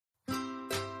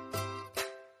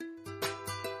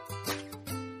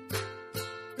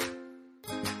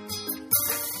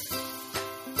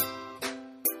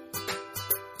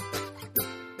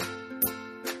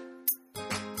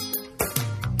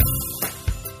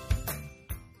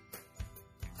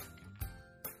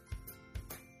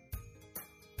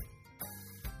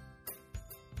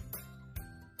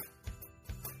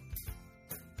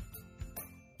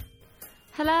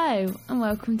Hello and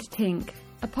welcome to Tink,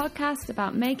 a podcast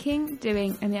about making,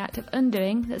 doing and the act of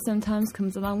undoing that sometimes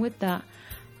comes along with that.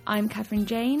 I'm Catherine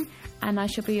Jane and I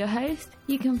shall be your host.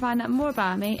 You can find out more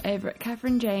about me over at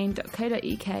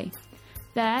catherinejane.co.uk.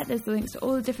 There's the links to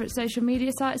all the different social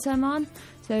media sites I'm on,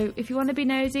 so if you want to be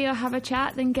nosy or have a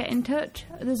chat, then get in touch.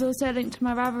 There's also a link to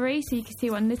my Ravelry so you can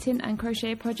see what knitting and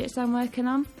crochet projects I'm working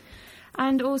on,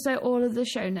 and also all of the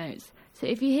show notes. So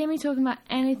if you hear me talking about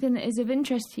anything that is of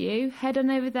interest to you, head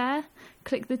on over there,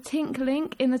 click the Tink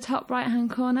link in the top right hand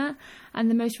corner and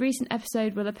the most recent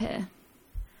episode will appear.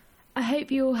 I hope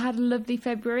you all had a lovely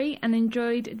February and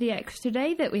enjoyed the extra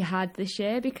day that we had this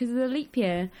year because of the leap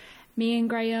year. Me and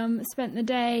Graham spent the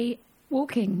day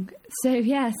walking. So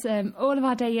yes, all of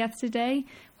our day yesterday,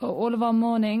 or all of our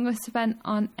morning, was spent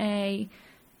on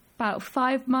about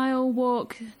 5-mile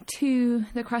walk to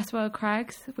the Cresswell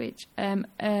Crags, which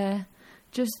are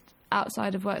just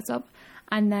outside of Worksop,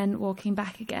 and then walking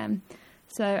back again.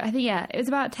 So I think, it was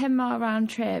about a 10-mile round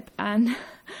trip, and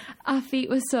our feet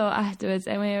were sore afterwards,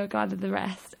 and we were glad of the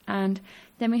rest. And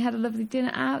then we had a lovely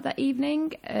dinner out that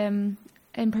evening, in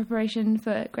preparation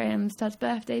for Graham's dad's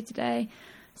birthday today.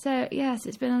 So yes,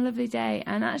 it's been a lovely day,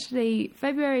 and actually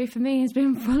February for me has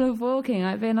been full of walking.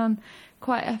 I've been on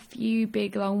quite a few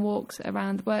big long walks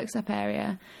around the Worksop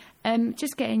area,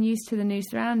 just getting used to the new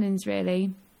surroundings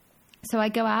really. So I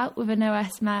go out with an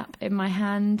OS map in my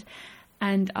hand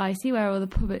and I see where all the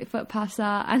public footpaths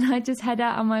are, and I just head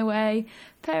out on my way,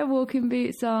 pair of walking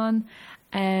boots on,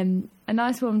 a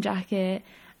nice warm jacket,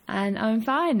 and I'm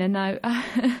fine, and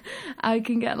I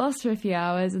can get lost for a few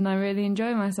hours and I really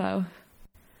enjoy myself.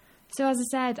 So as I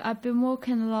said, I've been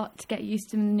walking a lot to get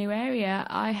used to the new area.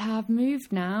 I have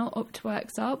moved now up to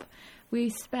Worksop. We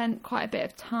spent quite a bit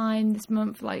of time this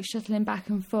month shuttling back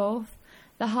and forth.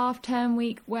 The half-term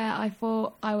week where I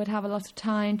thought I would have a lot of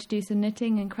time to do some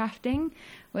knitting and crafting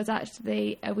was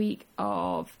actually a week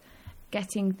of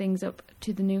getting things up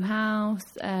to the new house,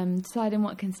 deciding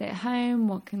what can stay at home,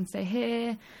 what can stay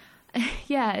here.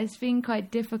 It's been quite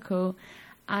difficult,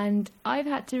 and I've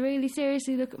had to really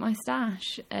seriously look at my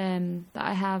stash that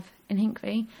I have in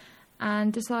Hinckley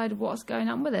and decide what's going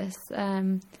on with this.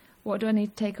 What do I need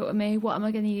to take up with me? What am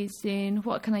I going to use soon?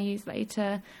 What can I use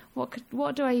later?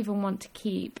 What do I even want to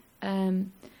keep?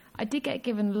 I did get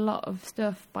given a lot of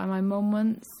stuff by my mum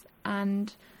once,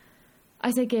 and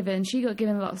I say given, she got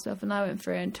given a lot of stuff and I went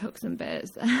through and took some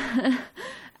bits.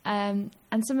 And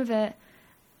some of it,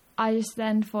 I just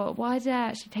then thought, why did I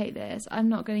actually take this? I'm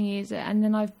not going to use it. And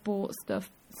then I've bought stuff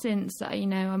since that,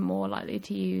 I'm more likely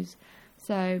to use.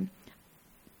 So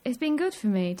it's been good for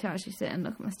me to actually sit and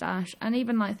look at my stash, and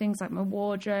even things like my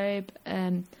wardrobe,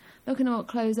 looking at what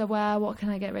clothes I wear, what can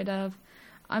I get rid of.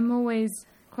 I'm always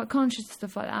quite conscious of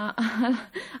stuff like that.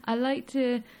 I like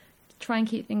to try and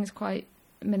keep things quite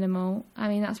minimal. I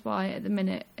mean, that's why at the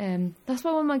minute, that's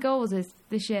why one of my goals is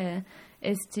this year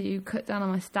is to cut down on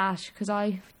my stash, because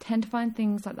I tend to find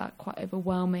things like that quite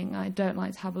overwhelming. I don't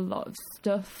like to have a lot of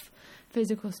stuff,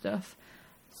 physical stuff.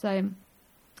 So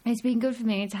it's been good for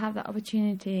me to have that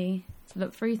opportunity to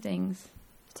look through things.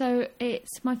 So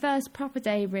it's my first proper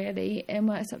day really in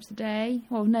Worksop today.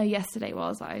 Well, no, yesterday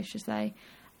was, I should say.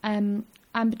 I'm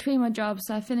between my jobs,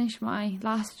 so I finished my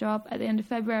last job at the end of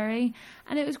February,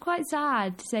 and it was quite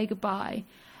sad to say goodbye.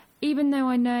 Even though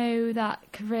I know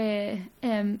that career,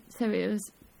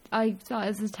 I started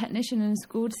as a technician in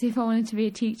school to see if I wanted to be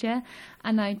a teacher,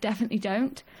 and I definitely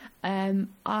don't.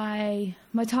 My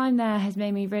time there has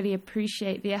made me really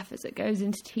appreciate the efforts that goes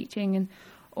into teaching and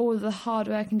all the hard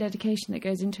work and dedication that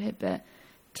goes into it, but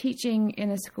teaching in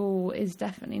a school is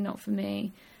definitely not for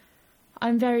me.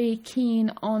 I'm very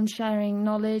keen on sharing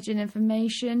knowledge and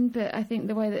information, but I think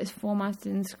the way that it's formatted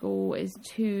in school is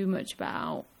too much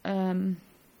about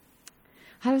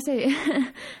how do I say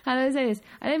this?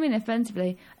 I don't mean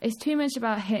offensively. It's too much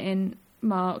about hitting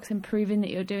marks and proving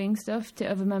that you're doing stuff to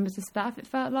other members of staff, it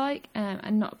felt like,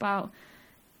 and not about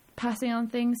passing on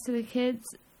things to the kids.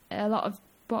 A lot of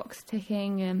box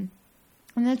ticking, and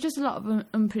there's just a lot of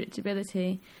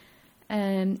unpredictability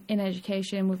in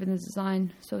education within the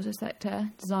design sort of sector,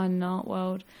 design and art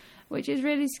world, which is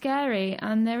really scary,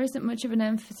 and there isn't much of an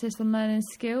emphasis on learning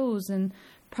skills and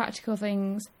practical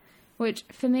things, which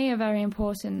for me are very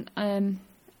important.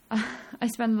 I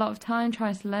spend a lot of time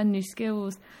trying to learn new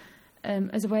skills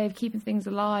as a way of keeping things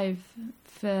alive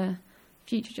for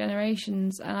future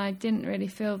generations, and I didn't really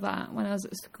feel that when I was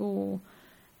at school.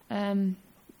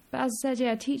 But as I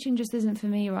said, teaching just isn't for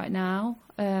me right now.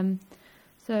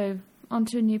 So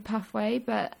onto a new pathway,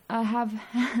 but I have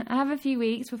a few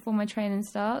weeks before my training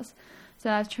starts. So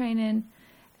I have training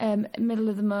middle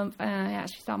of the month, and I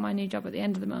actually start my new job at the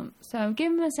end of the month. So I'm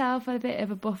giving myself a bit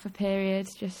of a buffer period,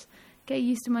 just get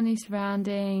used to my new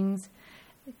surroundings,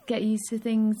 get used to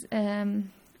things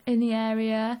in the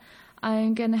area.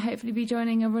 I'm going to hopefully be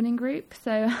joining a running group,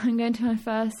 so I'm going to my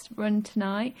first run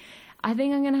tonight. I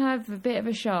think I'm going to have a bit of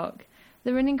a shock.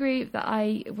 The running group that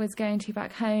I was going to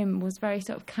back home was very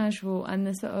sort of casual, and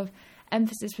the sort of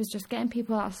emphasis was just getting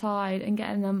people outside and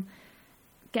getting them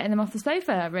off the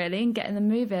sofa, really, and getting them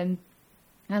moving.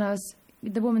 And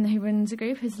the woman who runs the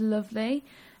group is lovely,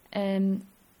 really,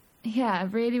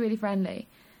 really friendly.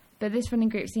 But this running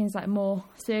group seems like more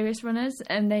serious runners,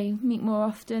 and they meet more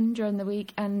often during the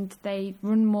week, and they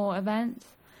run more events.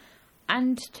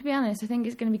 And to be honest, I think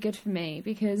it's going to be good for me,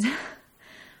 because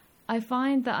I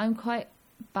find that I'm quite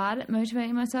bad at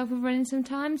motivating myself with running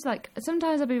sometimes. Like,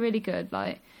 sometimes I'll be really good,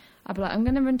 like, I'll be like, I'm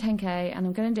going to run 10k and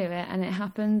I'm going to do it, and it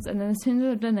happens, and then as soon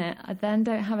as I've done it, I then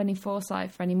don't have any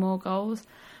foresight for any more goals.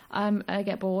 I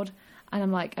get bored, and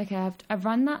I'm like, okay, I've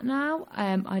run that now,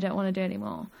 I don't want to do it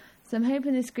anymore. So I'm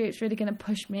hoping this group's really going to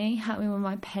push me, help me with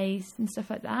my pace and stuff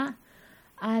like that.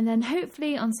 And then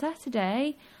hopefully on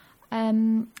Saturday,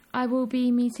 I will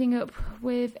be meeting up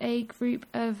with a group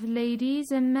of ladies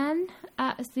and men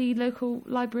at the local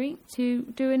library to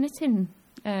do a knitting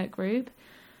group.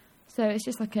 So it's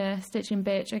just like a stitching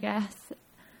bitch, I guess.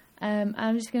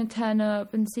 I'm just going to turn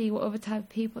up and see what other type of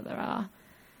people there are.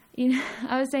 You know,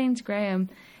 I was saying to Graham,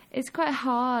 it's quite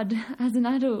hard as an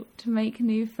adult to make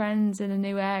new friends in a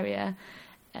new area.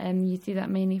 You do that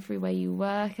mainly through where you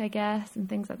work, I guess, and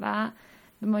things like that.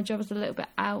 But my job is a little bit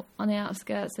out on the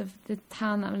outskirts of the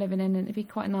town that I'm living in, and it'd be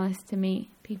quite nice to meet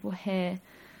people here.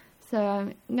 So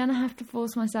I'm going to have to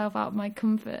force myself out of my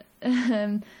comfort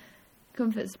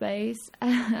space.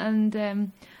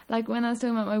 And like when I was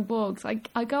talking about my walks,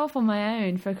 I go off on my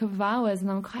own for a couple of hours,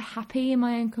 and I'm quite happy in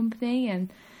my own company,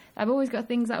 and I've always got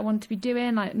things that I want to be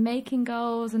doing, like making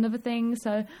goals and other things.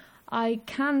 So I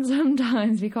can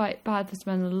sometimes be quite bad for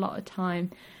spending a lot of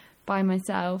time by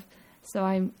myself. So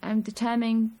I'm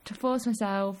determined to force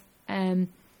myself to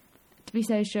be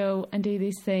social and do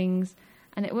these things,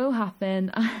 and it will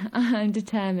happen. I'm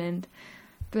determined.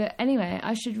 But anyway,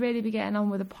 I should really be getting on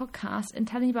with a podcast and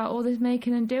telling you about all this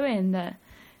making and doing that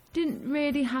didn't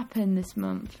really happen this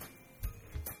month.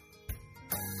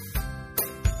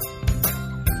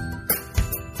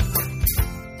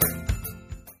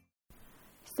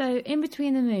 So in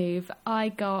between the move, I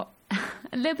got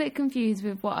a little bit confused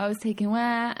with what I was taking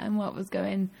where and what was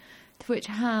going to which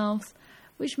house,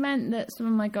 which meant that some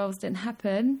of my goals didn't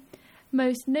happen.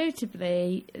 Most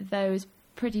notably, those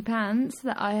pretty pants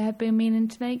that I had been meaning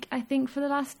to make, I think, for the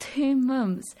last 2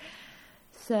 months.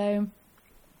 So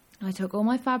I took all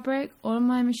my fabric, all of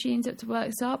my machines up to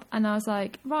workshop, and I was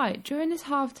like, right, during this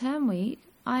half-term week,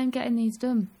 I'm getting these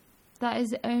done. That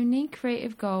is the only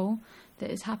creative goal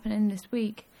that is happening this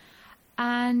week.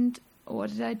 And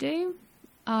what did I do?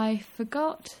 I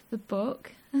forgot the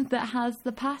book that has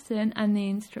the pattern and the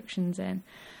instructions in.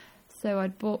 So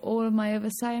I'd bought all of my other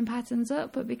sewing patterns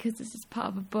up, but because this is part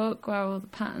of a book where all the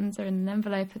patterns are in an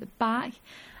envelope at the back,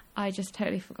 I just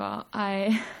totally forgot.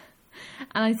 And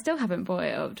I still haven't brought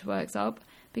it up to workshop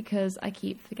because I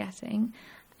keep forgetting.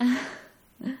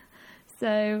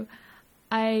 So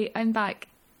I'm back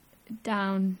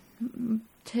down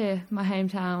to my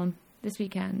hometown this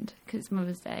weekend because it's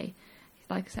Mother's Day,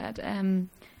 like I said, and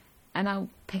I'll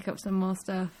pick up some more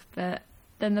stuff, but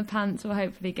then the pants will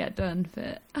hopefully get done.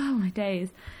 But oh my days,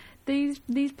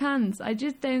 these pants, I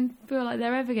just don't feel like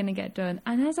they're ever going to get done.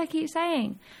 And as I keep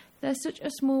saying, they're such a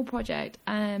small project.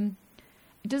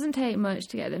 It doesn't take much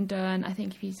to get them done. I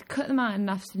think if you cut them out in an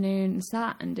afternoon and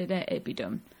sat and did it, it'd be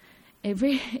done. It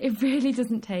really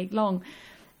doesn't take long.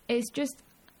 It's just,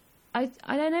 I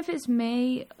don't know if it's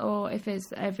me or if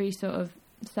it's every sort of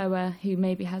sewer who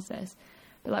maybe has this,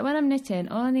 but like when I'm knitting,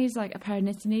 all I need is like a pair of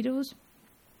knitting needles.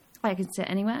 I can sit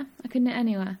anywhere. I can knit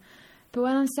anywhere. But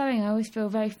when I'm sewing, I always feel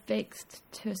very fixed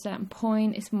to a certain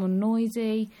point. It's more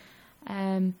noisy.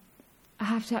 I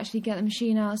have to actually get the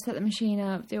machine out, set the machine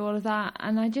up, do all of that.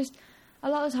 And a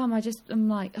lot of the time I'm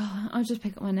like, oh, I'll just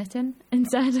pick up my knitting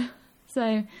instead.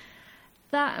 So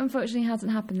that unfortunately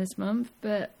hasn't happened this month.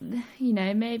 But, you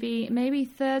know, maybe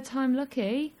third time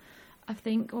lucky, I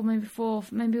think, or maybe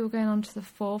fourth. Maybe we're going on to the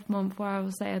 4th month where I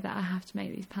will say that I have to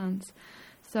make these pants.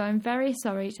 So I'm very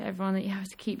sorry to everyone that you have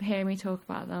to keep hearing me talk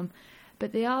about them.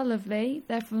 But they are lovely.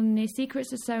 They're from the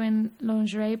Secrets of Sewing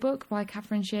Lingerie book by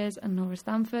Catherine Shears and Laura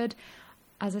Stanford.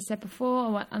 As I said before, I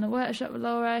went on a workshop with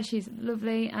Laura. She's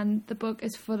lovely, and the book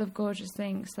is full of gorgeous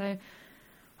things. So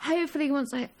hopefully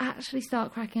once I actually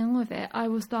start cracking on with it, I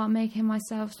will start making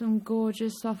myself some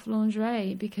gorgeous soft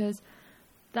lingerie, because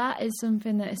that is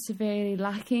something that is severely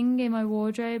lacking in my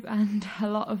wardrobe, and a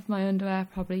lot of my underwear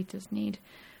probably does need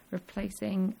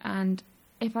replacing. And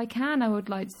if I can, I would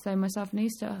like to sew myself new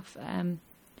stuff.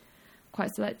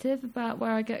 Quite selective about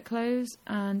where I get clothes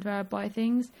and where I buy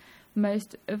things.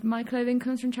 Most of my clothing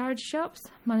comes from charity shops.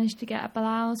 Managed to get a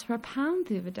blouse for £1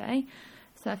 the other day,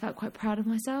 so I felt quite proud of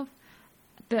myself.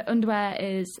 But underwear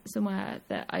is somewhere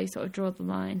that I sort of draw the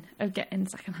line of getting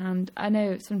second hand. I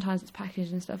know sometimes it's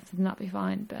packaged and stuff, and that'd be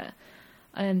fine, but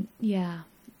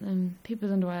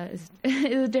people's underwear is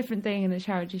a different thing in a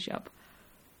charity shop.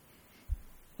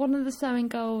 One of the sewing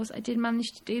goals I did manage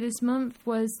to do this month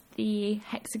was the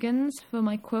hexagons for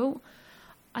my quilt.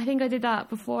 I think I did that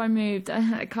before I moved.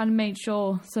 I kind of made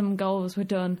sure some goals were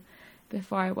done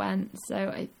before I went.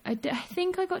 So I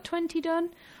think I got 20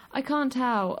 done. I can't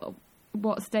tell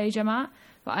what stage I'm at,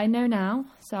 but I know now.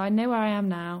 So I know where I am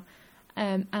now,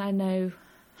 and I know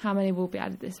how many will be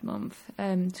added this month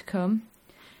to come.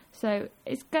 So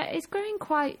it's growing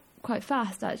quite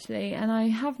fast, actually, and I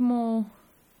have more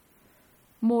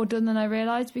done than I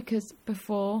realised, because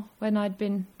before, when I'd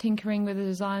been tinkering with the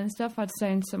design and stuff, I'd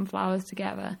sewn some flowers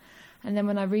together, and then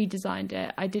when I redesigned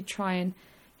it, I did try and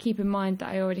keep in mind that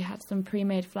I already had some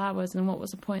pre-made flowers, and what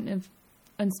was the point of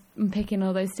unpicking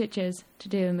all those stitches to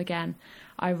do them again?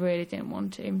 I really didn't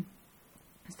want to.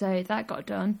 So that got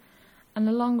done, and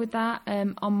along with that,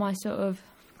 on my sort of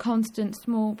constant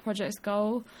small projects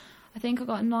goal, I think I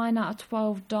got 9 out of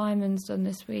 12 diamonds done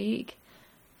this week.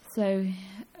 So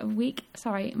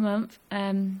month.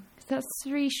 So that's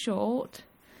 3 short,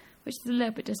 which is a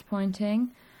little bit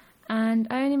disappointing. And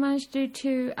I only managed to do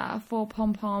 2 out of 4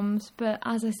 pom-poms, but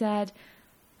as I said,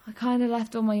 I kind of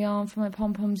left all my yarn for my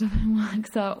pom-poms up in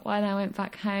workshop when I went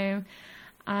back home.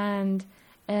 And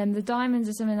the diamonds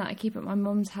are something that I keep at my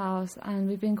mum's house, and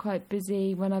we've been quite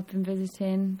busy when I've been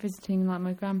visiting like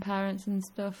my grandparents and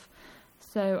stuff.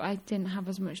 So I didn't have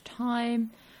as much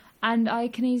time, and I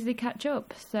can easily catch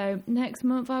up. So next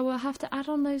month I will have to add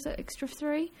on those extra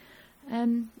 3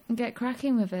 and get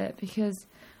cracking with it, because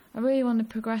I really want to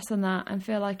progress on that and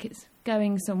feel like it's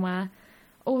going somewhere.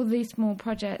 All these small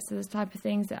projects are the type of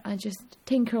things that I just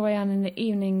tinker away on in the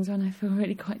evenings when I feel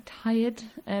really quite tired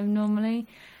normally.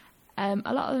 A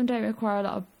lot of them don't require a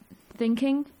lot of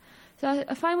thinking. So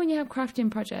I find when you have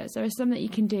crafting projects, there are some that you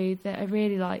can do that are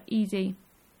really like easy.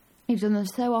 You've done them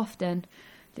so often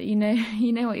that you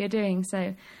know what you're doing.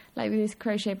 So like with this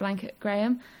crochet blanket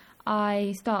Graham,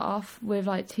 I start off with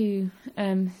like 2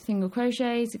 single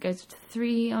crochets. It goes to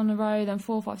 3 on a row, then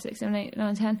 4, 5, 6, 7, 8,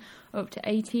 9, 10, up to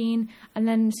 18. And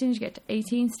then as soon as you get to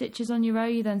 18 stitches on your row,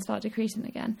 you then start decreasing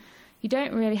again. You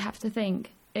don't really have to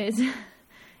think. It's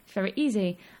very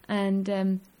easy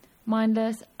and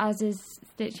mindless, as is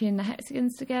stitching the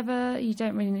hexagons together. You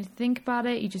don't really need to think about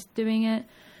it. You're just doing it.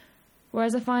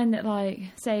 Whereas I find that, like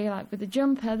with the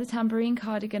jumper, the tambourine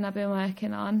cardigan I've been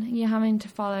working on, you're having to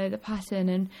follow the pattern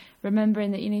and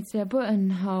remembering that you need to do a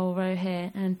buttonhole row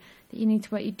here, and that you need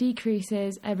to work your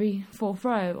decreases every 4th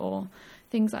row or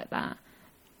things like that.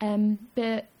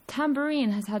 But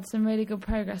tambourine has had some really good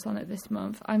progress on it this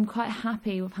month. I'm quite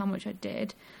happy with how much I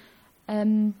did.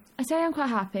 I say I'm quite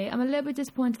happy. I'm a little bit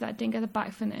disappointed that I didn't get the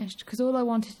back finished, because all I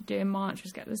wanted to do in March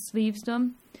was get the sleeves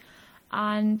done.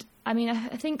 And I mean,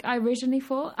 I think I originally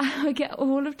thought I would get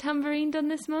all of tambourine done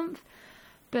this month,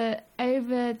 but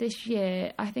over this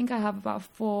year, I think I have about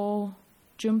 4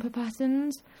 jumper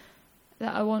patterns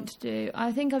that I want to do.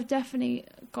 I think I've definitely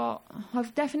got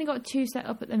 2 set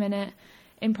up at the minute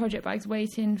in project bags,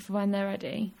 waiting for when they're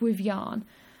ready with yarn.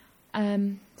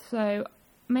 So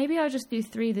maybe I'll just do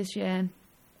 3 this year.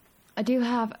 I do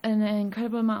have an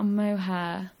incredible amount of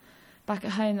mohair back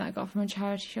at home that I got from a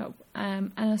charity shop,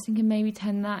 and I was thinking maybe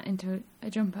turn that into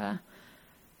a jumper,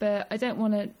 but I don't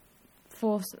want to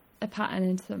force a pattern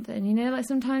into something, like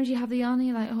sometimes you have the yarn and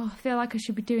you're like, oh, I feel like I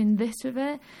should be doing this with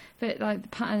it, but like the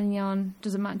pattern and yarn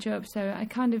doesn't match up, so I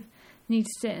kind of need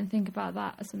to sit and think about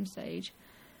that at some stage.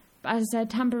 But as I said,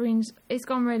 tambourines, it's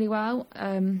gone really well.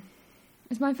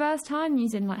 It's my first time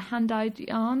using like hand-dyed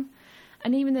yarn,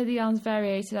 and even though the yarn's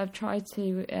variated, I've tried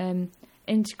to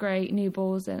integrate new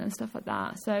balls in and stuff like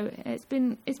that. So it's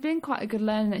been quite a good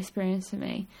learning experience for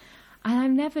me. And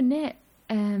I've never knit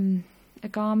a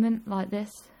garment like this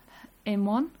in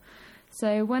one.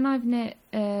 So when I've knit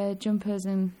jumpers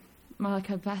and like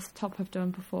a vest top I've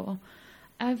done before,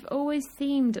 I've always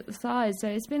seamed at the sides. So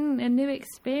it's been a new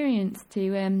experience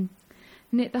to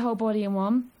knit the whole body in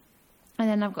one, and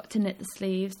then I've got to knit the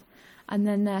sleeves, and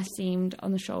then they're seamed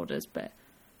on the shoulders. But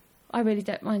I really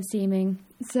don't mind seaming.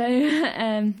 So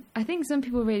I think some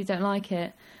people really don't like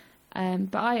it,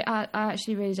 but I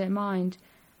actually really don't mind.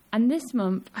 And this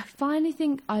month, I finally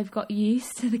think I've got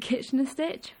used to the Kitchener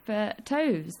stitch for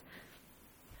toes.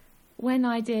 When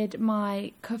I did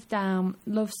my cuff down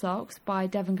love socks by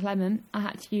Devon Clement, I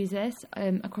had to use this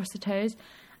across the toes,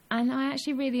 and I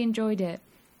actually really enjoyed it.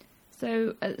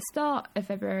 So at the start of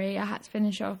February, I had to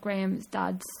finish off Graham's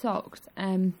dad's socks,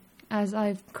 as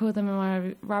I've called them on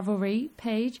my Ravelry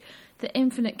page, the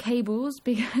infinite cables,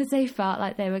 because they felt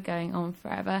like they were going on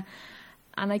forever.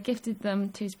 And I gifted them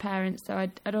to his parents, so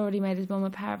I'd already made his mum a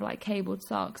pair of like cabled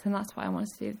socks, and that's why I wanted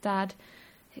to do his dad.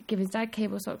 Give his dad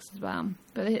cable socks as well,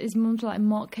 but his mum's like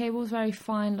mock cables, very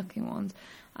fine looking ones,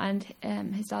 and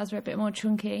his dad's were a bit more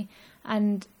chunky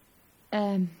and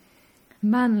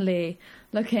manly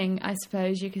looking, I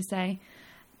suppose you could say,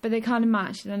 but they kind of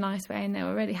matched in a nice way, and they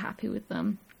were really happy with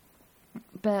them.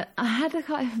 But I had a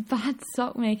kind of bad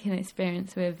sock making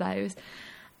experience with those,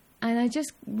 and I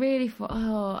just really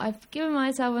thought, I've given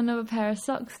myself another pair of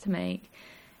socks to make,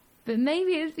 but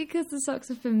maybe it's because the socks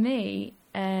are for me.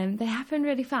 They happened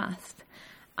really fast,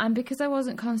 and because I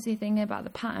wasn't constantly thinking about the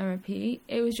pattern repeat,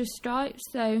 it was just stripes,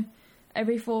 so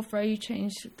every fourth row you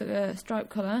change the stripe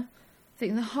colour. I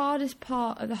think the hardest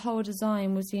part of the whole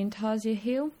design was the intarsia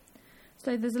heel.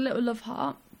 So there's a little love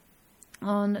heart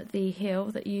on the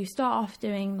heel that you start off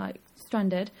doing like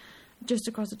stranded just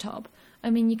across the top.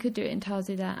 I mean, you could do it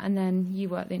intarsia there and then you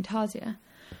work the intarsia.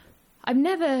 I've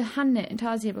never hand knit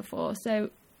intarsia before,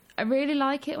 so I really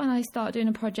like it when I start doing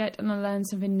a project and I learn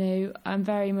something new. I'm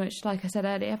very much, like I said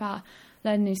earlier, about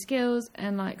learning new skills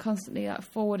and like constantly like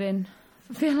forwarding.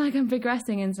 I feel like I'm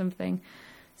progressing in something.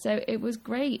 So it was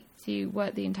great to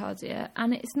work the intarsia,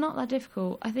 and it's not that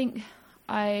difficult. I think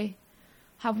I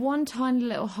have one tiny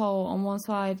little hole on one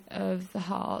side of the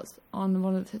hearts on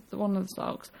one of the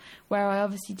socks where I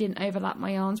obviously didn't overlap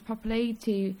my yarns properly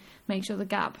to make sure the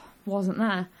gap wasn't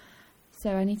there.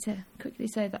 So I need to quickly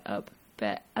sew that up.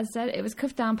 But as I said, it was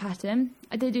cuff down pattern.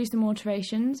 I did do some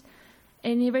alterations.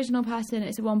 In the original pattern,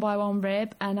 it's a 1x1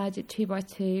 rib, and I did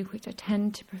 2x2, which I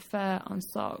tend to prefer on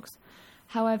socks.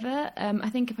 However, I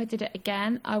think if I did it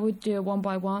again, I would do a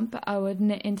 1x1, but I would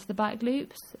knit into the back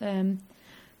loops.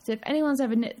 So if anyone's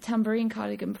ever knit the tambourine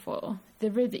cardigan before,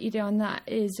 the rib that you do on that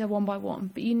is a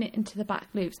 1x1, but you knit into the back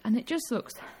loops, and it just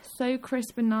looks so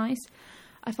crisp and nice.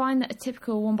 I find that a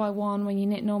typical 1x1 when you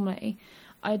knit normally,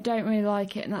 I don't really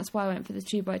like it, and that's why I went for the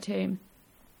 2x2.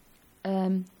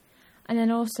 And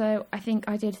then also, I think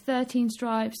I did 13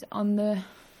 stripes on the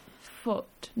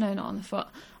foot, no, not on the foot,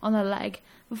 on the leg,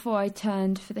 before I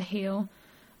turned for the heel,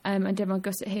 and did my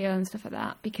gusset heel and stuff like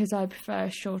that, because I prefer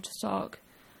a shorter sock.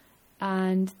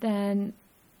 And then,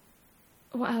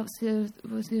 what else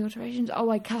was the alterations? Oh,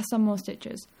 I cast on more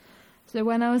stitches. So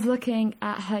when I was looking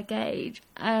at her gauge,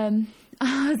 I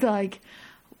was like,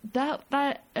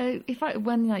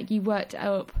 when like you worked it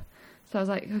up, so I was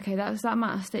like, okay, that was that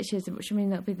amount of stitches, which I mean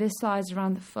that'll be this size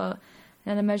around the foot.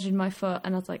 Then I measured my foot,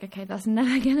 and I was like, okay, that's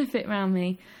never gonna fit around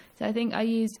me. So I think I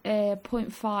used a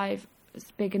 0.5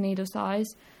 bigger needle size,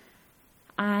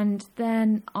 and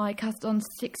then I cast on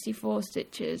 64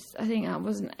 stitches. I think that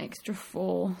was an extra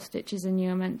 4 stitches than you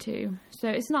were meant to. So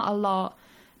it's not a lot,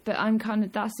 but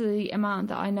that's the amount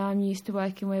that I know I'm used to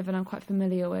working with and I'm quite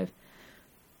familiar with.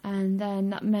 And then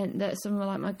that meant that some of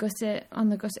like my gusset, on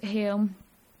the gusset heel,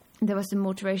 there were some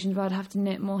alterations where I'd have to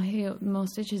knit more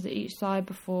stitches at each side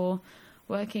before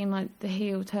working like the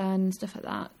heel turn and stuff like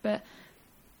that. But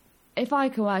if I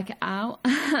could work it out,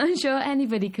 I'm sure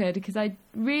anybody could, because I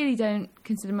really don't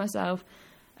consider myself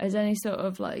as any sort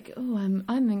of like, I'm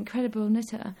an incredible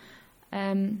knitter.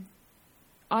 I'm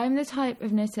the type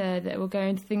of knitter that will go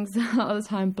into things a lot of the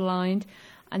time blind,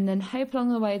 and then hope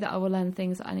along the way that I will learn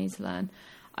things that I need to learn.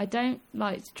 I don't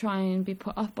like to try and be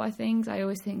put off by things. I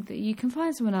always think that you can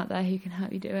find someone out there who can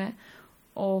help you do it,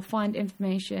 or find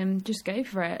information. Just go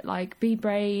for it. Like, be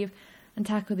brave and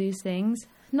tackle these things.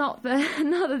 Not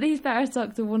that these pair of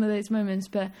socks are one of those moments,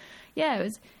 but yeah, it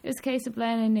was a case of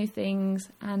learning new things,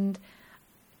 and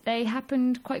they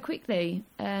happened quite quickly.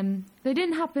 They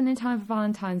didn't happen in time for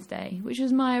Valentine's Day, which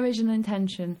was my original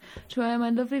intention, to wear my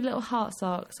lovely little heart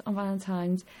socks on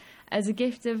Valentine's as a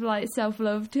gift of like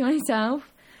self-love to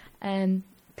myself.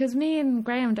 Because me and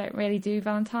Graham don't really do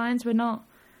Valentine's. We're not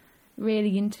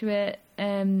really into it.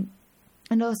 And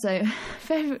also,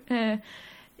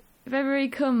 February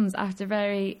comes after a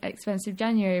very expensive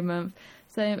January month.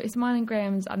 So it's mine and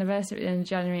Graham's anniversary at the end of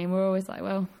January, and we're always like,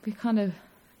 well, we've kind of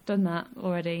done that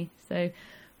already, so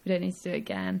we don't need to do it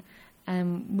again.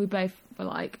 We both were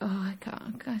like, I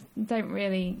don't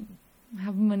really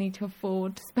have money to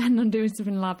afford to spend on doing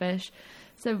something lavish.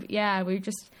 So yeah, we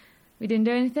didn't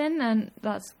do anything, and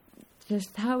that's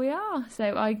just how we are.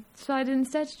 So I decided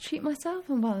instead to treat myself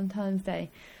on Valentine's Day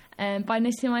by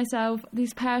knitting myself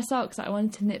these pair of socks that I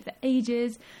wanted to knit for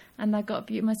ages, and I got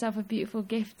myself a beautiful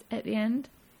gift at the end.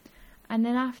 And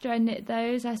then after I knit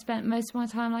those, I spent most of my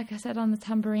time, like I said, on the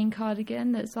tambourine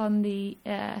cardigan that's on the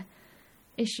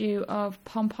issue of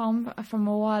Pom Pom from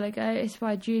a while ago. It's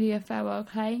by Julia Farewell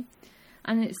Clay,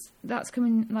 and that's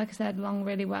coming, like I said, along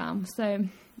really well. So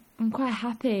I'm quite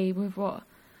happy with what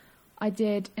I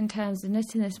did in terms of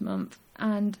knitting this month.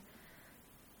 And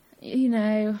you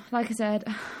know, like I said,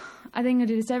 I think I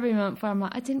do this every month where I'm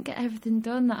like, I didn't get everything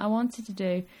done that I wanted to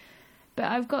do, but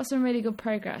I've got some really good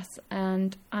progress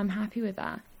and I'm happy with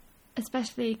that,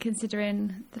 especially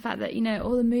considering the fact that, you know,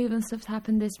 all the move and stuff's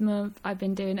happened this month. I've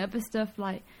been doing other stuff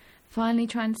like finally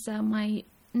trying to sell my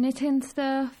knitting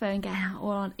stuff and get it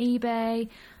all on eBay.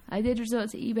 I did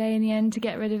resort to eBay in the end to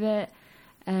get rid of it.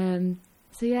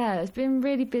 So yeah, it's been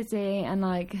really busy and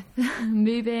like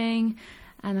moving,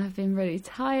 and I've been really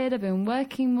tired. I've been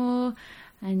working more,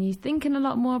 and you're thinking a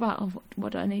lot more about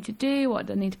what do I need to do, what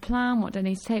do I need to plan, what do I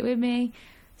need to take with me.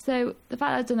 So the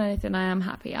fact that I've done anything, I am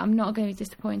happy. I'm not going to be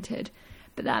disappointed.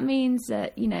 But that means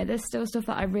that, you know, there's still stuff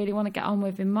that I really want to get on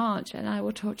with in March, and I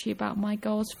will talk to you about my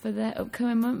goals for the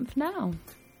upcoming month now.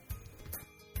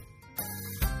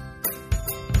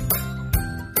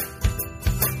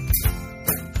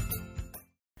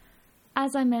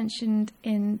 As I mentioned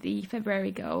in the February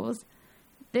goals,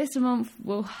 this month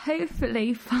will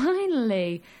hopefully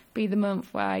finally be the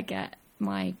month where I get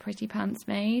my pretty pants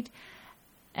made.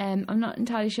 I'm not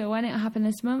entirely sure when it'll happen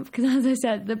this month because, as I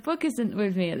said, the book isn't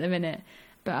with me at the minute,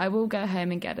 but I will go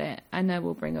home and get it, and I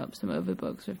will bring up some other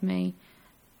books with me.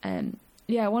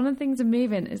 Yeah, one of the things of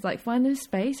moving is like finding a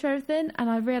space for everything, and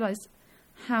I realised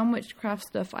how much craft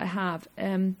stuff I have.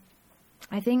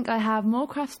 I think I have more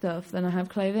craft stuff than I have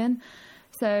clothing.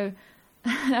 So,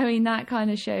 I mean, that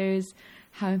kind of shows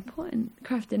how important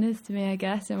crafting is to me, I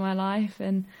guess, in my life.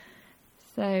 And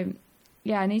so,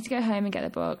 yeah, I need to go home and get the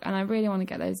book, and I really want to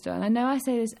get those done. I know I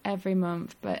say this every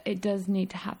month, but it does need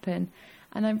to happen.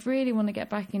 And I really want to get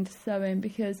back into sewing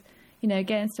because, you know,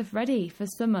 getting stuff ready for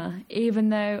summer, even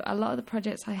though a lot of the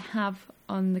projects I have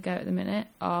on the go at the minute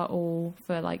are all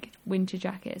for like winter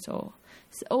jackets or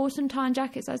autumn time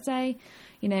jackets, I'd say.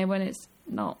 You know, when it's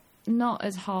not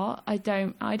as hot. I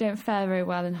don't fare very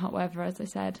well in hot weather, as I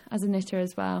said, as a knitter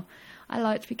as well. I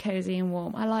like to be cozy and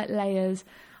warm. I like layers.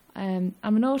 I'm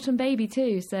an autumn baby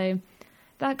too, so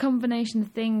that combination of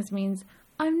things means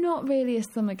I'm not really a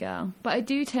summer girl, but I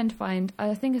do tend to find,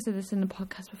 I think I said this in the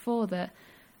podcast before, that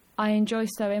I enjoy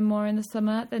sewing more in the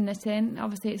summer than knitting.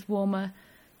 Obviously it's warmer.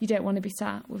 You don't want to be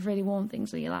sat with really warm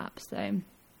things on your lap, so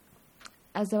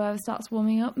as the weather starts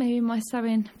warming up, maybe my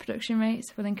sewing production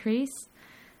rates will increase.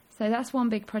 So that's one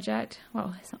big project.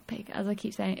 Well, it's not big, as I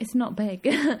keep saying. It's not big.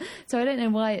 So I don't know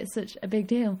why it's such a big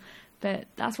deal. But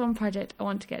that's one project I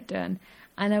want to get done.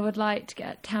 And I would like to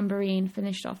get Tambourine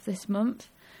finished off this month.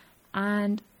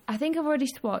 And I think I've already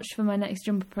swatched for my next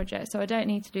jumper project, so I don't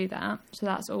need to do that. So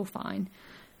that's all fine.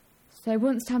 So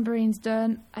once Tambourine's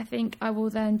done, I think I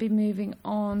will then be moving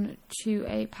on to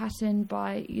a pattern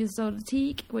by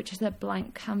Ysolde, which is a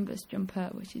blank canvas jumper,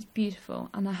 which is beautiful,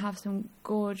 and I have some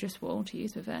gorgeous wool to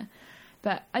use with it.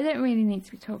 But I don't really need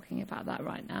to be talking about that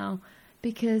right now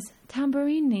because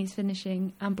Tambourine needs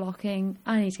finishing and blocking.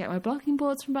 I need to get my blocking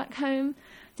boards from back home.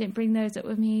 Didn't bring those up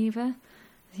with me either.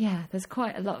 Yeah, there's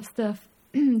quite a lot of stuff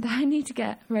that I need to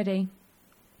get ready.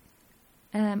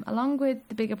 Along with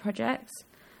the bigger projects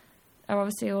are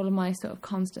obviously all of my sort of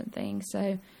constant things.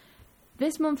 So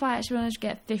this month I actually managed to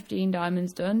get 15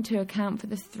 diamonds done to account for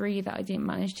the 3 that I didn't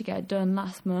manage to get done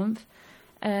last month.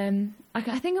 I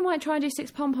think I might try and do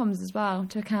 6 pom-poms as well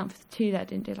to account for the 2 that I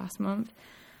didn't do last month.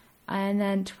 And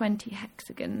then 20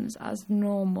 hexagons as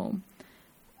normal.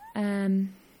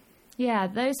 Yeah,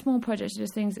 those small projects are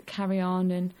just things that carry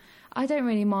on, and I don't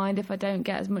really mind if I don't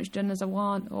get as much done as I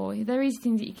want, or they're easy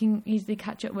things that you can easily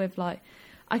catch up with. Like,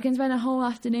 I can spend a whole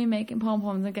afternoon making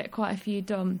pom-poms and get quite a few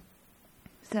done.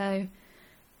 So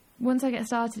once I get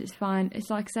started, it's fine. It's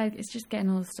like I said, it's just getting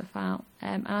all the stuff out.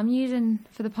 And I'm using,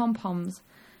 for the pom-poms,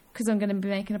 because I'm going to be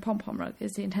making a pom-pom rug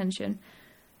is the intention,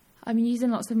 I'm using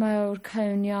lots of my old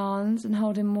cone yarns and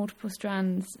holding multiple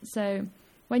strands. So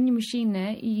when you machine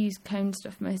it, you use cone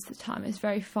stuff most of the time. It's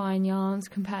very fine yarns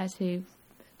compared to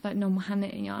like normal hand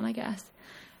knitting yarn, I guess.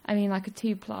 I mean, like a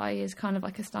 2-ply is kind of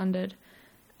like a standard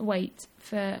weight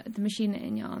for the machine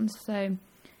knitting yarns. So,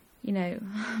 you know,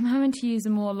 I'm having to use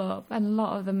them all up, and a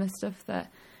lot of them are stuff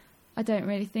that I don't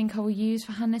really think I will use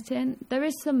for hand knitting. There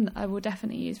is some that I will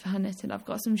definitely use for hand knitting. I've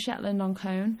got some Shetland on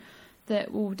cone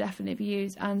that will definitely be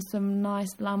used, and some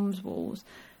nice lamb's wools.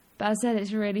 But as I said,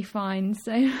 it's really fine,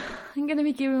 so I'm going to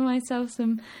be giving myself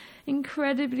some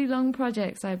incredibly long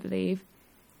projects, I believe.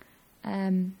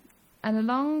 And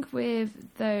along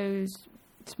with those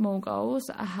small goals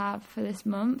that I have for this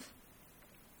month,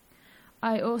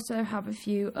 I also have a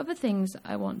few other things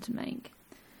I want to make.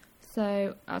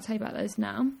 So I'll tell you about those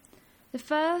now. The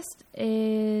first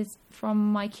is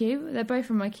from my queue. They're both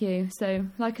from my queue. So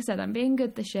like I said, I'm being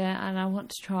good this year, and I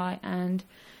want to try and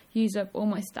use up all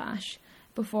my stash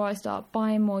before I start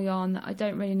buying more yarn that I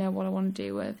don't really know what I want to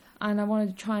do with. And I want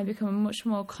to try and become a much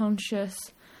more conscious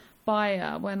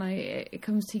buyer when it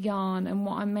comes to yarn and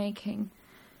what I'm making.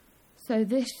 So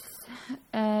these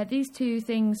two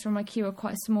things from my queue are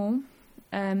quite small.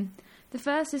 The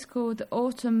first is called the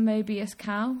Autumn Mobius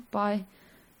Cow by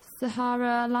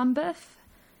Sahara Lambeth.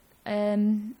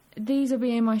 These will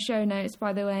be in my show notes,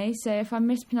 by the way, so if I'm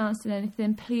mispronouncing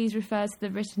anything, please refer to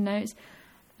the written notes.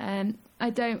 I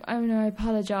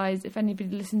apologise if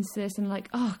anybody listens to this and like,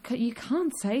 oh, you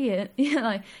can't say it.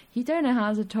 Like, you don't know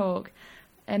how to talk.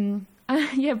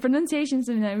 Pronunciation is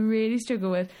something that I really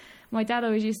struggle with. My dad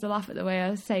always used to laugh at the way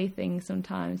I say things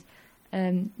sometimes.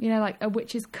 Like a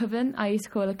witch's coven, I used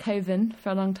to call a coven for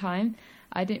a long time.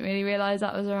 I didn't really realise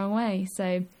that was the wrong way,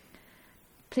 so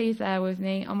please bear with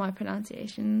me on my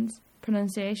pronunciations,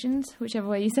 whichever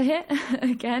way you say it.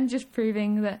 Again, just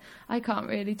proving that I can't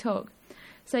really talk.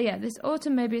 So yeah, this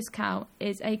Autumn Mobius Cow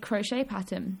is a crochet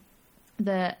pattern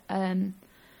that, I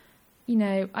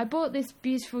bought this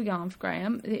beautiful yarn for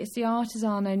Graham. It's the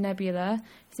Artisano Nebula.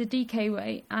 It's a DK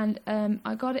weight, and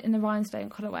I got it in the rhinestone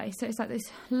colourway. So it's like this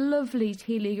lovely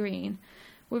tealy green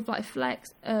with like flecks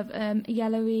of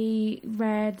yellowy,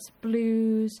 reds,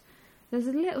 blues. There's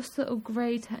a little subtle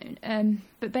grey tone,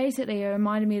 but basically it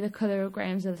reminded me of the colour of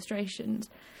Graham's illustrations.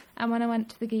 And when I went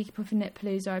to the Geeky Puffin Knit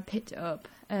Palooza, I picked it up.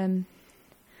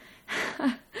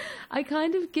 I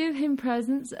kind of give him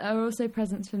presents, are also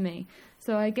presents for me.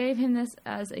 So I gave him this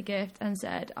as a gift and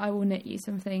said, I will knit you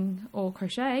something, or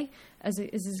crochet, as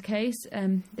is the case,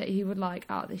 that he would like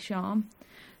out of this yarn.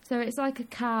 So it's like a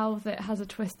cow that has a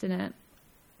twist in it.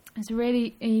 It's a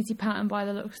really easy pattern by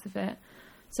the looks of it.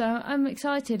 So I'm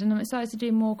excited, and I'm excited to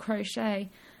do more crochet.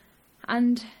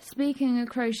 And speaking of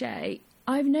crochet,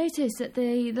 I've noticed that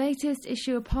the latest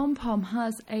issue of Pom Pom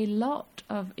has a lot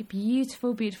of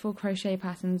beautiful, beautiful crochet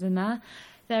patterns in there.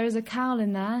 There is a cowl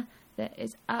in there that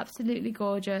is absolutely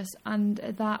gorgeous, and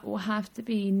that will have to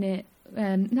be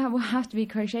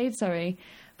crocheted,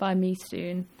 by me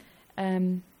soon.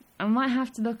 I might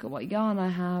have to look at what yarn I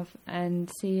have and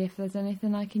see if there's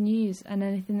anything I can use and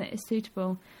anything that is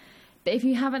suitable. But if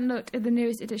you haven't looked at the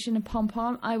newest edition of Pom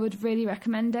Pom, I would really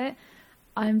recommend it.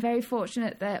 I'm very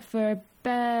fortunate that for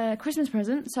a Christmas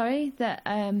present, that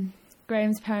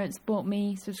Graham's parents bought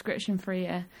me subscription for a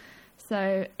year.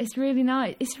 So it's really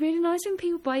nice. It's really nice when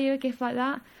people buy you a gift like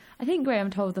that. I think Graham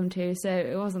told them to, so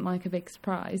it wasn't like a big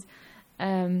surprise.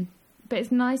 But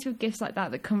it's nice with gifts like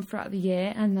that come throughout the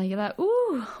year, and then you're like,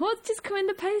 ooh, what's just come in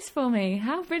the post for me?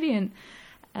 How brilliant.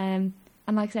 And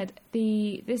like I said,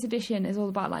 this edition is all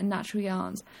about like natural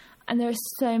yarns, and there are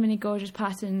so many gorgeous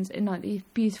patterns in like these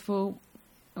beautiful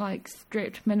like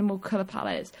stripped minimal colour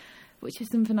palettes, which is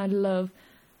something I love.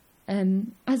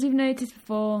 As we've noticed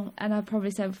before, and I've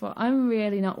probably said before, I'm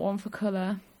really not one for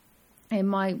colour in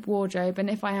my wardrobe, and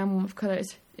if I am one for colour,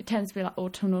 it tends to be like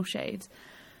autumnal shades.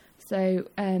 So,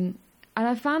 and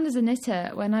I've found as a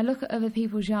knitter, when I look at other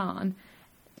people's yarn,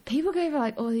 people go for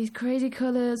like all these crazy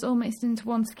colours all mixed into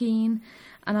one skein,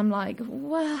 and I'm like,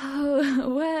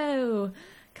 whoa,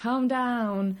 calm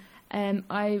down.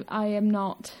 I am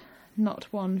not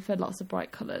one for lots of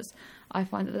bright colours. I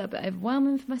find it a little bit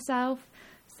overwhelming for myself.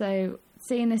 So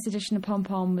seeing this edition of Pom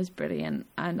Pom was brilliant,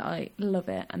 and I love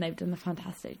it, and they've done a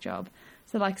fantastic job.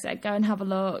 So like I said, go and have a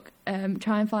look,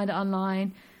 try and find it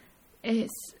online. It's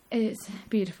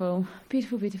beautiful,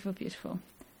 beautiful, beautiful, beautiful.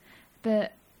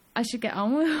 But I should get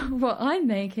on with what I'm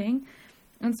making.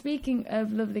 And speaking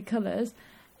of lovely colours,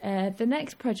 the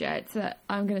next project that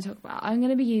I'm going to talk about, I'm going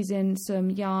to be using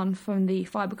some yarn from the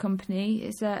Fibre Company.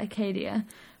 It's Acadia,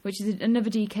 which is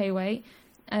another DK weight.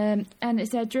 And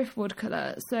it's their driftwood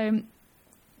colour. So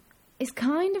it's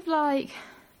kind of like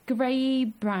grey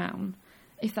brown,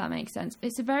 if that makes sense.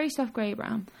 It's a very soft grey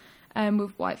brown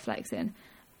with white flecks in.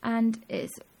 And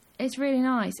it's really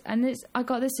nice. And I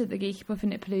got this at the Geeky Puffin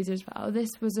Knit Palooza as well.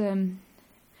 This was in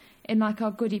like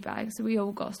our goodie bag, so we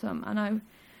all got some. And I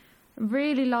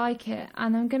really like it.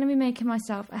 And I'm going to be making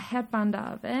myself a headband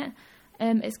out of it.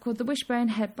 It's called the Wishbone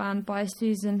Headband by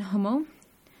Susan Hummel.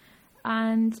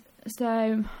 And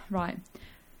so, right,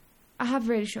 I have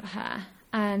really short hair,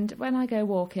 and when I go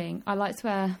walking, I like to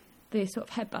wear these sort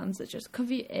of headbands that just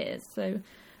cover your ears, so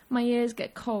my ears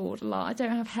get cold a lot. I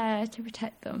don't have hair to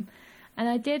protect them. And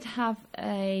I did have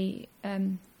a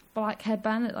black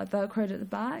headband that velcroed at the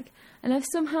back, and I've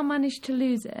somehow managed to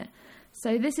lose it.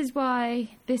 So this is why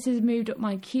this has moved up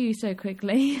my queue so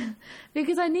quickly,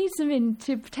 because I need something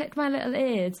to protect my little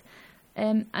ears.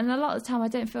 And a lot of the time I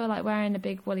don't feel like wearing a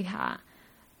big woolly hat.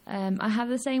 I have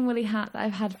the same woolly hat that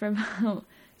I've had for about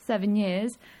 7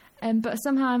 years, but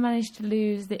somehow I managed to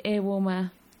lose the ear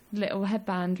warmer little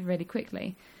headband really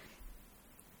quickly.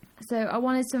 So I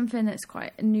wanted something that's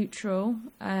quite neutral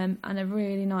and a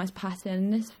really nice pattern.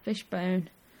 And this fishbone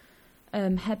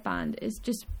headband is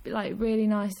just like really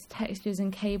nice textures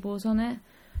and cables on it.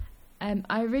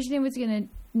 I originally was going to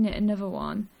knit another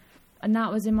one, and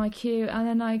that was in my queue, and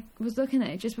then I was looking at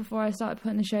it just before I started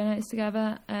putting the show notes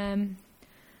together, and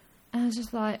I was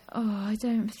just like, oh, I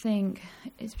don't think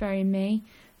it's very me.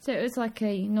 So it was like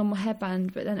a normal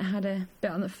headband, but then it had a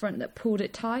bit on the front that pulled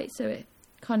it tight, so it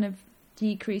kind of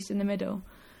decreased in the middle,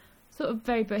 sort of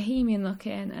very bohemian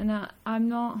looking, and I'm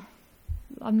not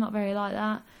very like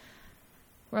that.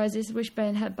 Whereas this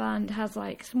Wishbone headband has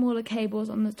like smaller cables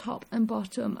on the top and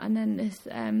bottom, and then this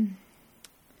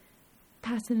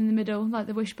pattern in the middle, like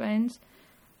the wishbones,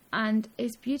 and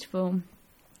it's beautiful.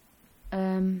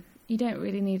 You don't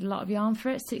really need a lot of yarn for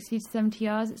it, 60 to 70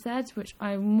 yards it said, which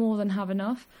I more than have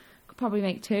enough. Could probably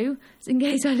make 2, in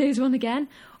case I lose one again,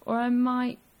 or I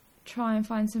might try and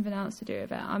find something else to do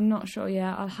with it. I'm not sure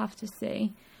yet, I'll have to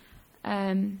see.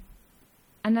 And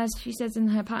as she says in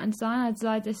her pattern design, I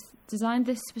designed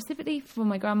this specifically for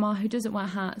my grandma, who doesn't wear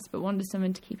hats but wanted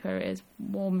something to keep her ears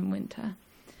warm in winter.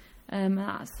 And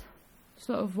that's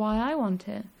sort of why I want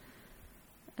it.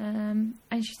 And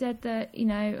she said that, you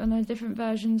know, on the different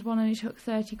versions, one only took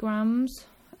 30 grams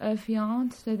of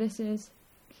yarn, so this is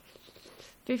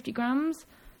 50 grams,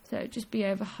 so it'd just be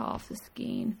over half the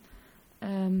skein.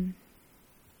 So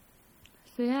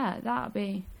yeah, that'd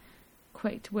be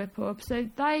quick to whip up. So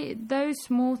those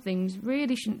small things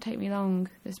really shouldn't take me long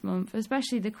this month,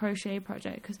 especially the crochet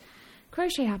project, because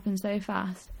crochet happens so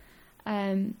fast.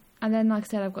 And then, like I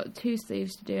said, I've got 2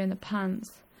 sleeves to do in the pants.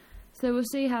 So we'll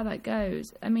see how that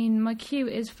goes. I mean, my queue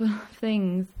is full of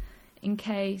things in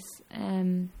case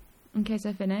I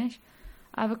finish.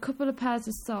 I have a couple of pairs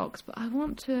of socks, but I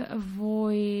want to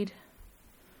avoid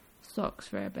socks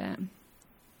for a bit.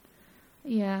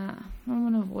 Yeah, I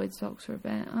want to avoid socks for a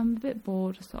bit. I'm a bit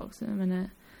bored of socks in a minute.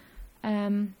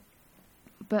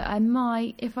 But I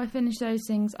might, if I finish those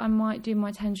things, I might do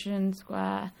my tension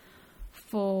square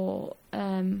for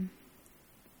the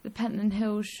Pentland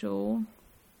Hills shawl,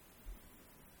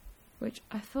 which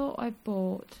I thought I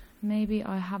bought. Maybe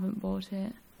I haven't bought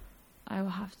it. I will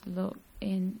have to look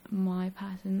in my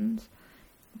patterns.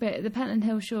 But the Pentland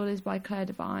Hills shawl is by Claire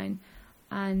Devine,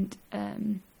 and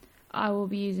I will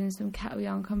be using some Kettle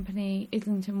Yarn Company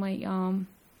Islington yarn.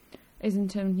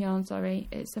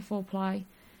 It's a 4-ply,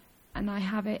 and I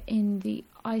have it in the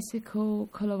icicle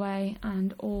colourway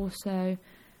and also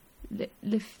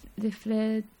Le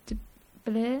Fleur de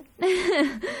Bleu.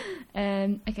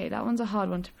 Okay, that one's a hard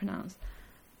one to pronounce,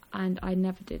 and I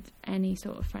never did any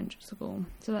sort of French at school.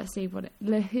 So let's see what it...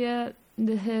 Le Fleur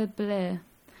Bleu.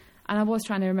 And I was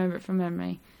trying to remember it from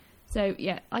memory. So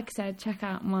yeah, like I said, check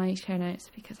out my show notes,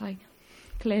 because I'm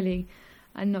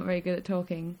not very good at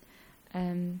talking.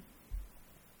 But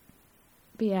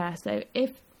yeah, so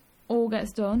if all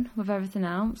gets done with everything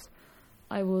else,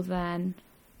 I will then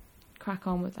crack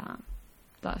on with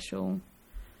that shawl.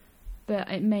 But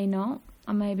it may not.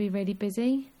 I may be really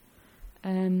busy.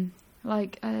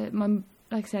 Like I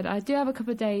said, I do have a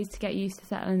couple of days to get used to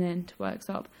settling into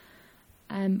workshop.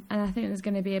 And I think there's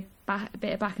going to be a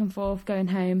bit of back and forth going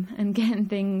home and getting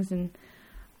things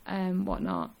and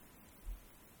whatnot.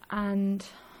 And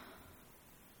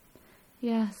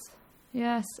yes,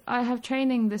 I have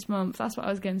training this month. That's what I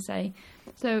was going to say.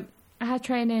 So I had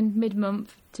training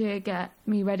mid-month to get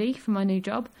me ready for my new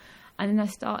job, and then I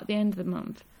start at the end of the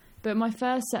month. But my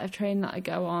first set of training that I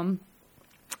go on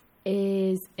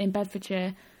is in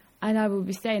Bedfordshire, and I will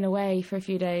be staying away for a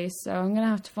few days, so I'm going to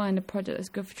have to find a project that's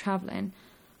good for travelling.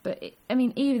 But,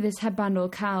 either this headband or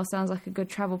cowl sounds like a good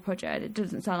travel project. It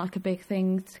doesn't sound like a big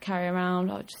thing to carry around.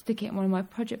 I'll just stick it in one of my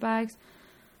project bags,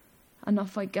 and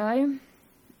off I go.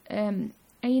 And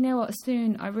you know what?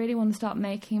 Soon I really want to start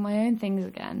making my own things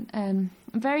again. I'm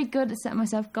very good at setting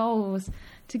myself goals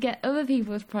to get other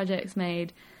people's projects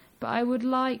made, but I would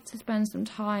like to spend some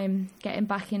time getting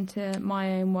back into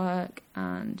my own work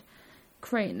and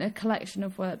creating a collection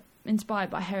of work inspired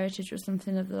by heritage or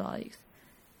something of the likes.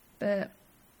 But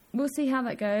we'll see how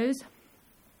that goes.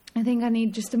 I think I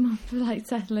need just a month for like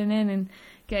settling in and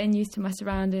getting used to my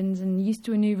surroundings and used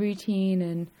to a new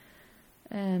routine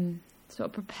and sort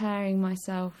of preparing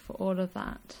myself for all of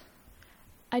that.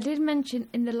 I did mention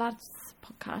in the last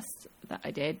podcast that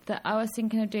I did that I was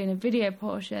thinking of doing a video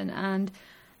portion, and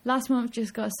last month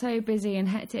just got so busy and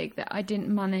hectic that I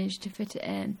didn't manage to fit it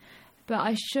in. But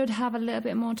I should have a little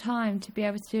bit more time to be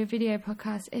able to do a video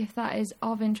podcast if that is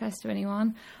of interest to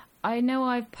anyone. I know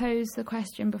I've posed the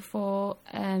question before,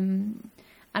 and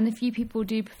a few people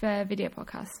do prefer video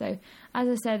podcasts. So as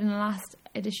I said in the last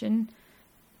edition,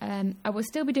 I will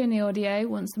still be doing the audio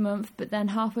once a month, but then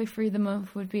halfway through the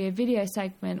month would be a video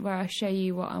segment where I show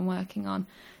you what I'm working on.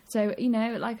 So, you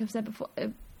know, like I've said before,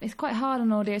 it's quite hard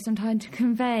on audio sometimes to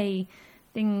convey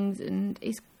things, and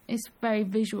it's very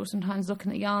visual sometimes,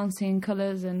 looking at yarn, seeing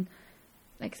colours and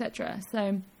etc.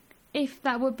 So if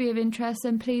that would be of interest,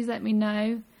 then please let me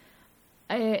know.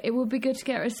 It would be good to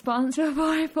get a response before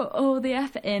I put all the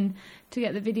effort in to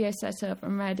get the video set up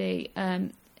and ready.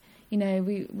 You know,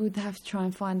 we would have to try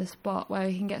and find a spot where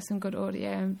we can get some good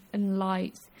audio and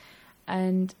lights.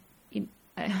 And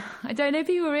I don't know if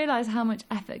you realise how much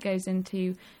effort goes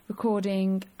into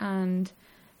recording and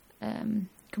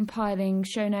compiling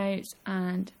show notes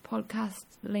and podcast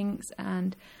links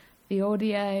and the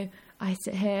audio. I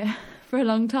sit here for a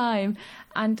long time.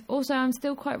 And also I'm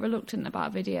still quite reluctant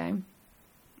about video.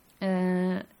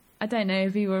 I don't know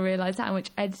if you will realise how much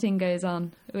editing goes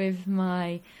on with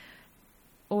my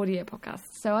audio podcast.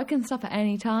 So I can stop at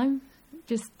any time,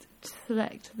 just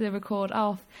select the record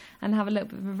off and have a little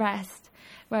bit of a rest.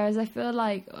 Whereas I feel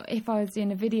like if I was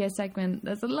doing a video segment,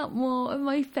 there's a lot more of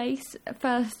my face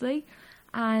firstly,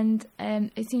 and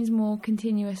it seems more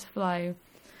continuous flow.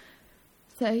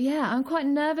 So yeah, I'm quite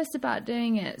nervous about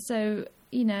doing it. So,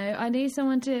 you know, I need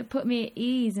someone to put me at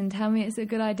ease and tell me it's a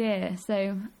good idea.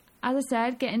 So as I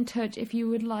said, get in touch if you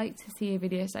would like to see a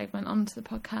video segment onto the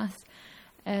podcast.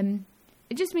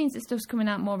 It just means that stuff's coming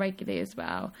out more regularly as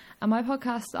well. And my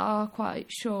podcasts are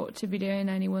quite short to be doing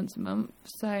only once a month.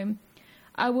 So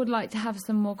I would like to have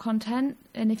some more content.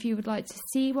 And if you would like to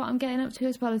see what I'm getting up to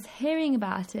as well as hearing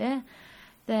about it,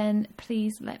 then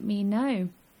please let me know.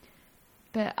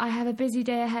 But I have a busy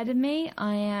day ahead of me.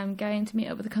 I am going to meet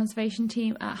up with the conservation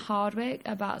team at Hardwick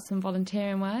about some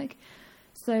volunteering work.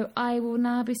 So I will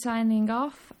now be signing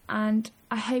off, and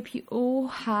I hope you all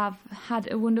have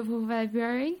had a wonderful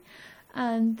February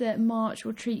and that March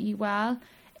will treat you well.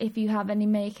 If you have any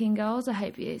making goals, I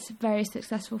hope it's very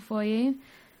successful for you.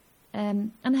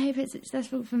 And I hope it's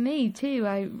successful for me too.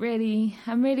 I'm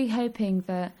really hoping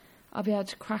that I'll be able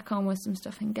to crack on with some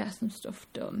stuff and get some stuff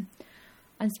done.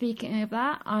 And speaking of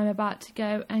that, I'm about to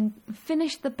go and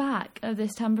finish the back of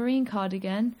this tambourine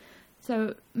cardigan.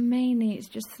 So mainly it's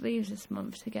just sleeves this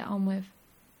month to get on with.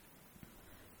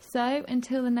 So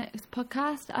until the next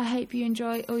podcast, I hope you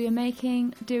enjoy all your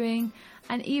making, doing,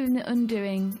 and even the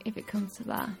undoing if it comes to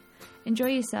that. Enjoy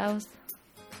yourselves.